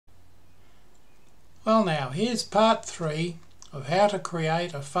Well now, here's part 3 of how to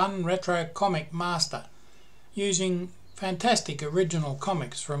create a fun retro comic master using fantastic original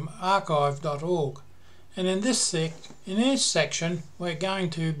comics from archive.org. And in this section we're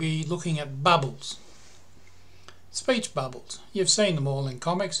going to be looking at bubbles. Speech bubbles. You've seen them all in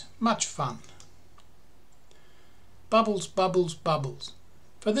comics. Much fun. Bubbles, bubbles, bubbles.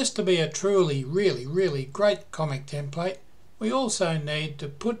 For this to be a truly, really great comic template, we also need to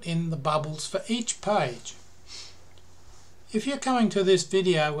put in the bubbles for each page. If you're coming to this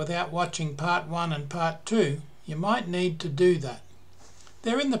video without watching part 1 and part 2, you might need to do that.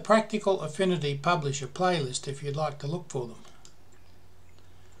 They're in the Practical Affinity Publisher playlist if you'd like to look for them.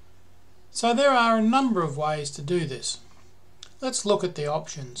 So there are a number of ways to do this. Let's look at the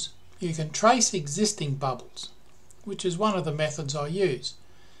options. You can trace existing bubbles, which is one of the methods I use.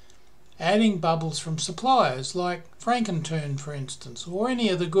 Adding bubbles from suppliers like Frankentoon, for instance, or any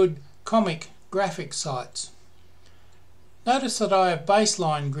of the good comic graphic sites. Notice that I have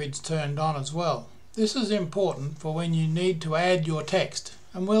baseline grids turned on as well. This is important for when you need to add your text,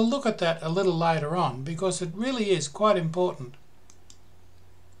 and we'll look at that a little later on because it really is quite important.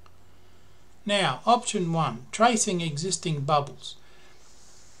 Now, option 1, tracing existing bubbles.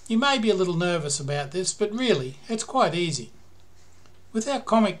 You may be a little nervous about this, but really it's quite easy. With our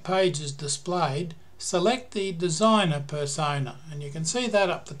comic pages displayed, select the designer persona, and you can see that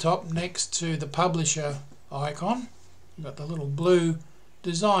up the top next to the publisher icon. You've got the little blue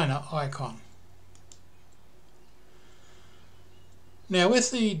designer icon. Now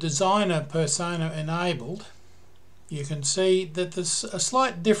with the designer persona enabled, you can see that there's a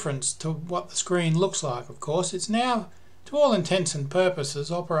slight difference to what the screen looks like. Of course, it's now, to all intents and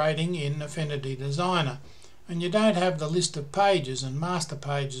purposes, operating in Affinity Designer. And you don't have the list of pages and master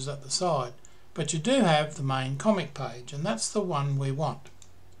pages at the side, but you do have the main comic page, and that's the one we want.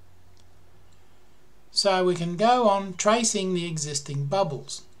 So we can go on tracing the existing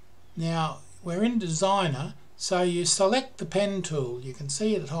bubbles. Now we're in Designer, so you select the pen tool. You can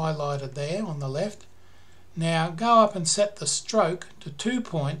see it highlighted there on the left. Now go up and set the stroke to 2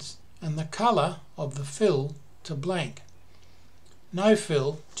 points and the colour of the fill to blank. No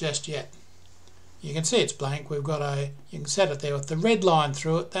fill just yet. You can see it's blank. You can set it there with the red line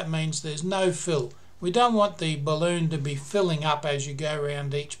through it. That means there's no fill. We don't want the balloon to be filling up as you go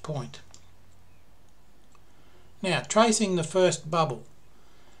around each point. Now, tracing the first bubble.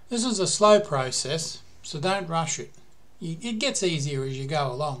 This is a slow process, so don't rush it. It gets easier as you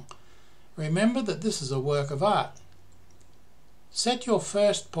go along. Remember that this is a work of art. Set your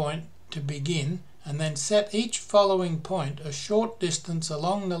first point to begin, and then set each following point a short distance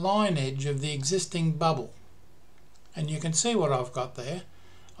along the line edge of the existing bubble. And you can see what I've got there.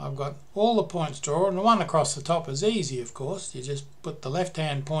 I've got all the points drawn, and the one across the top is easy, of course. You just put the left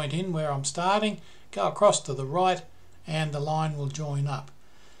hand point in where I'm starting, go across to the right, and the line will join up.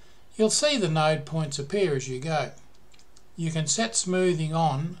 You'll see the node points appear as you go. You can set smoothing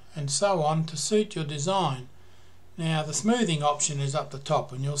on and so on to suit your design. Now the smoothing option is up the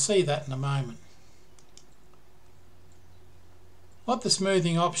top, and you'll see that in a moment. What the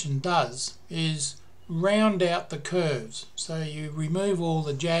smoothing option does is round out the curves, so you remove all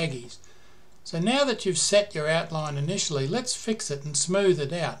the jaggies. So now that you've set your outline initially, let's fix it and smooth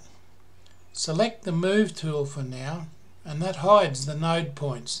it out. Select the Move tool for now, and that hides the node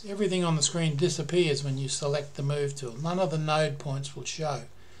points. Everything on the screen disappears when you select the Move tool. None of the node points will show.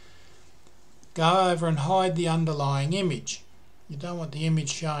 Go over and hide the underlying image. You don't want the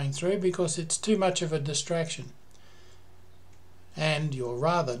image showing through because it's too much of a distraction. And your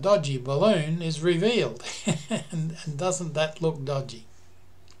rather dodgy balloon is revealed. and doesn't that look dodgy?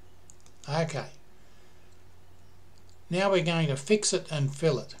 Okay. Now we're going to fix it and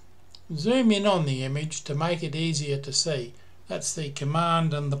fill it. Zoom in on the image to make it easier to see. That's the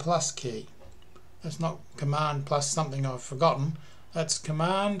Command and the plus key. That's not Command plus something I've forgotten. That's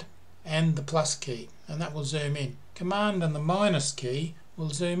Command and the plus key, and that will zoom in. Command and the minus key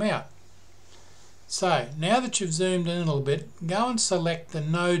will zoom out. So now that you've zoomed in a little bit, go and select the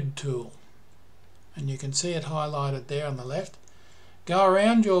Node tool, and you can see it highlighted there on the left. Go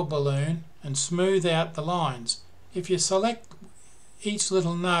around your balloon and smooth out the lines. If you select each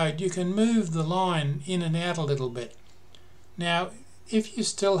little node, you can move the line in and out a little bit. Now if you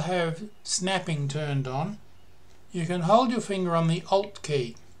still have snapping turned on, you can hold your finger on the Alt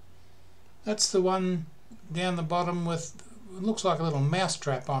key. That's the one down the bottom with, it looks like a little mouse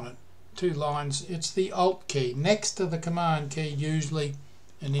trap on it. 2 lines. It's the Alt key next to the Command key usually,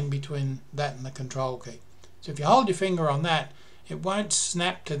 and in between that and the Control key. So if you hold your finger on that, it won't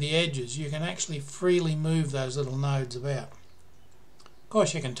snap to the edges. You can actually freely move those little nodes about.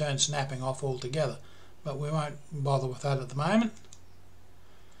 course you can turn snapping off altogether, but we won't bother with that at the moment.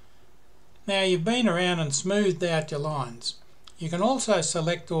 Now you've been around and smoothed out your lines. You can also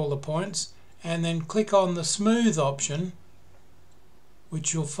select all the points and then click on the smooth option,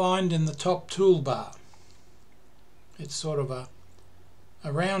 which you'll find in the top toolbar. It's sort of a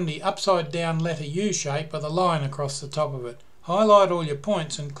roundy upside down letter U shape with a line across the top of it. Highlight all your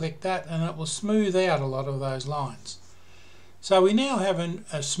points and click that, and it will smooth out a lot of those lines. So we now have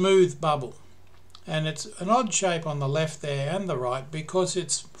a smooth bubble, and it's an odd shape on the left there and the right because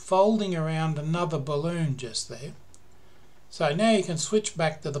it's folding around another balloon just there. So now you can switch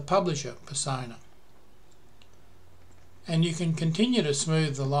back to the publisher persona, and you can continue to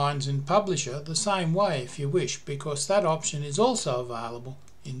smooth the lines in publisher the same way if you wish, because that option is also available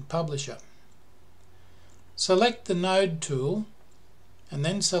in publisher. Select the node tool and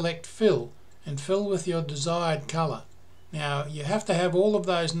then select fill, and fill with your desired colour. Now you have to have all of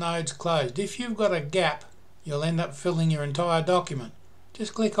those nodes closed. If you've got a gap, you'll end up filling your entire document.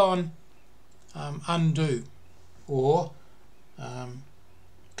 Just click on undo, or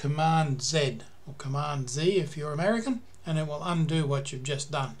Command Z or Command Z if you're American, and it will undo what you've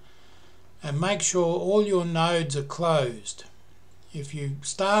just done. And make sure all your nodes are closed. If you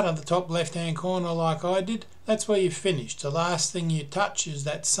start at the top left hand corner like I did, that's where you've finished. The last thing you touch is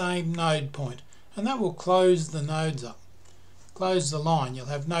that same node point, and that will close the nodes up. Close the line, you'll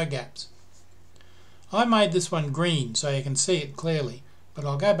have no gaps. I made this one green so you can see it clearly, but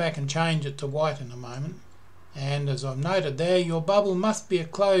I'll go back and change it to white in a moment. And as I've noted there, your bubble must be a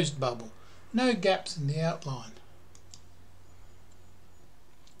closed bubble. No gaps in the outline.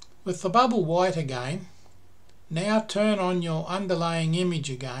 With the bubble white again, now turn on your underlaying image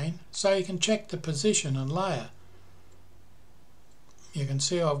again so you can check the position and layer. You can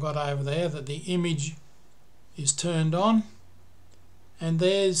see I've got over there that the image is turned on, and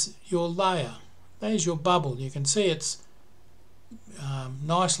there's your layer. There's your bubble. You can see it's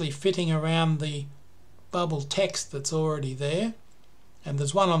nicely fitting around the bubble text that's already there, and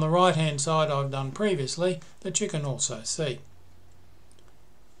there's one on the right hand side I've done previously that you can also see.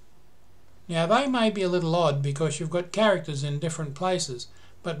 Now they may be a little odd because you've got characters in different places,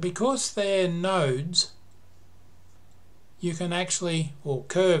 but because they're nodes, you can actually, or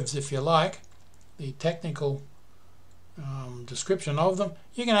curves if you like, the technical description of them,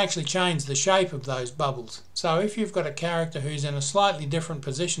 you can actually change the shape of those bubbles. So if you've got a character who's in a slightly different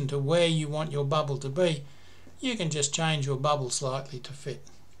position to where you want your bubble to be, you can just change your bubble slightly to fit.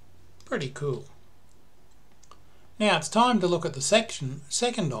 Pretty cool. Now it's time to look at the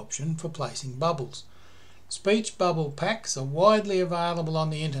second option for placing bubbles. Speech bubble packs are widely available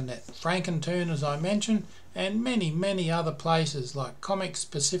on the internet. Frankentoon, as I mentioned, and many other places like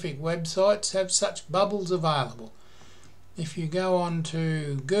comic-specific websites have such bubbles available. If you go on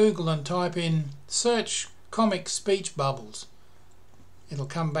to Google and type in search comic speech bubbles, it'll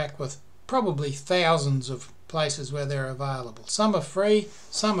come back with probably thousands of places where they're available. Some are free,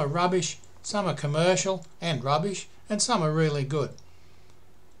 some are rubbish, some are commercial and rubbish, and some are really good.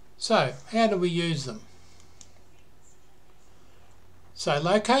 So, how do we use them? So,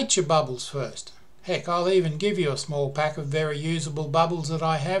 locate your bubbles first. Heck, I'll even give you a small pack of very usable bubbles that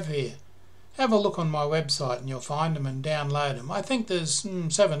I have here. Have a look on my website and you'll find them and download them. I think there's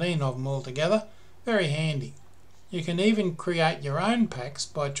 17 of them altogether. Very handy. You can even create your own packs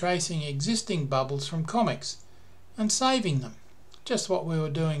by tracing existing bubbles from comics and saving them. Just what we were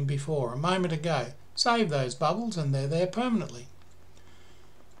doing before a moment ago. Save those bubbles and they're there permanently.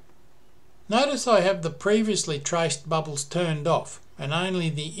 Notice I have the previously traced bubbles turned off and only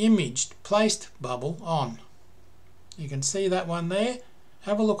the imaged placed bubble on. You can see that one there.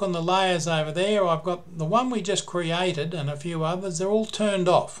 Have a look on the layers over there. I've got the one we just created and a few others. They're all turned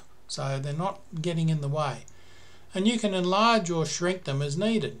off, so they're not getting in the way. And you can enlarge or shrink them as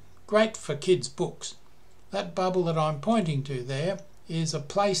needed. Great for kids' books. That bubble that I'm pointing to there is a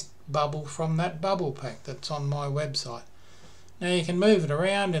placed bubble from that bubble pack that's on my website. Now you can move it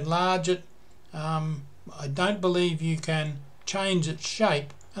around, enlarge it. I don't believe you can change its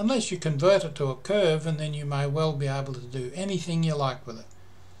shape unless you convert it to a curve, and then you may well be able to do anything you like with it.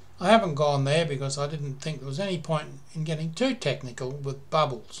 I haven't gone there because I didn't think there was any point in getting too technical with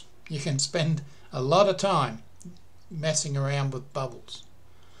bubbles. You can spend a lot of time messing around with bubbles.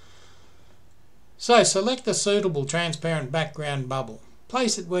 So select a suitable transparent background bubble.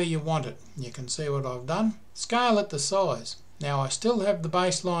 Place it where you want it. You can see what I've done. Scale it to size. Now I still have the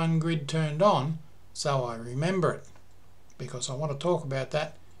baseline grid turned on, so I remember it, because I want to talk about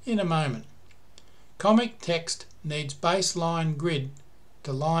that in a moment. Comic text needs baseline grid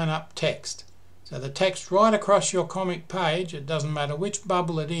to line up text. So the text right across your comic page, it doesn't matter which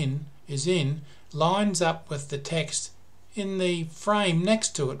bubble it is in, lines up with the text in the frame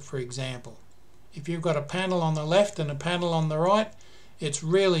next to it, for example. If you've got a panel on the left and a panel on the right, it's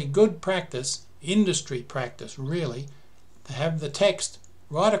really good practice, industry practice really, to have the text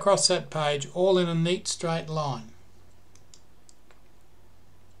right across that page all in a neat straight line.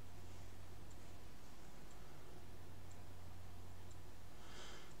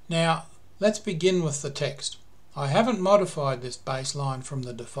 Now let's begin with the text. I haven't modified this baseline from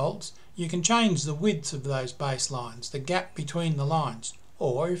the defaults. You can change the width of those baselines, the gap between the lines,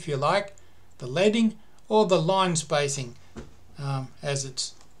 or if you like, the leading or the line spacing, as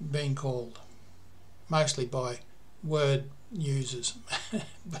it's been called, mostly by Word users.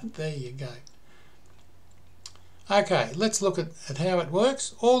 But there you go. Okay, let's look at how it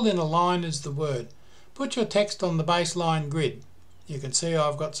works. All in a line is the word. Put your text on the baseline grid. You can see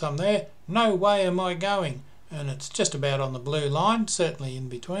I've got some there. No way am I going. And it's just about on the blue line, certainly in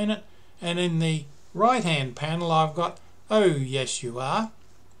between it. And in the right hand panel I've got oh yes you are.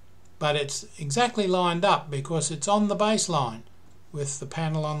 But it's exactly lined up because it's on the baseline with the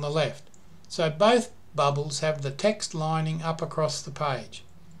panel on the left. So both bubbles have the text lining up across the page.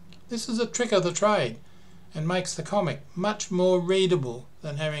 This is a trick of the trade and makes the comic much more readable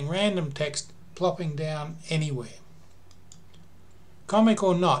than having random text plopping down anywhere. Comic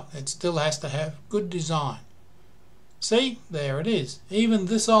or not, it still has to have good design. See, there it is. Even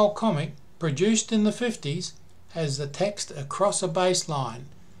this old comic, produced in the 50s, has the text across a baseline.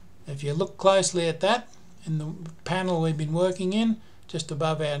 If you look closely at that, in the panel we've been working in, just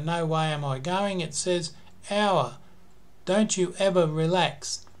above our no way am I going, it says hour, don't you ever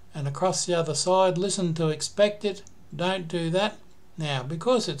relax. And across the other side, listen to expect it, don't do that. Now,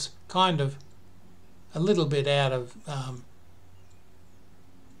 because it's kind of a little bit out of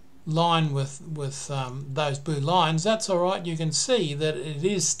line with those blue lines, that's alright. You can see that it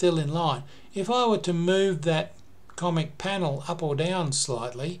is still in line. If I were to move that comic panel up or down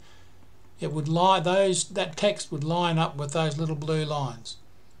slightly, it would that text would line up with those little blue lines.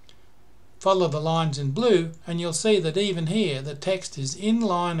 Follow the lines in blue and you'll see that even here the text is in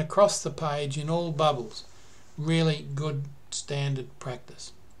line across the page in all bubbles. Really good standard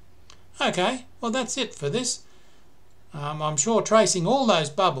practice. Okay, well that's it for this. I'm sure tracing all those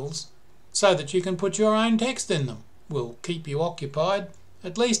bubbles so that you can put your own text in them will keep you occupied,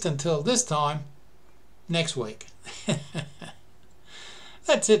 at least until this time next week.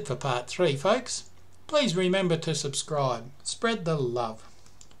 That's it for part 3, folks. Please remember to subscribe. Spread the love.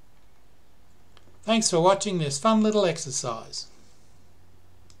 Thanks for watching this fun little exercise.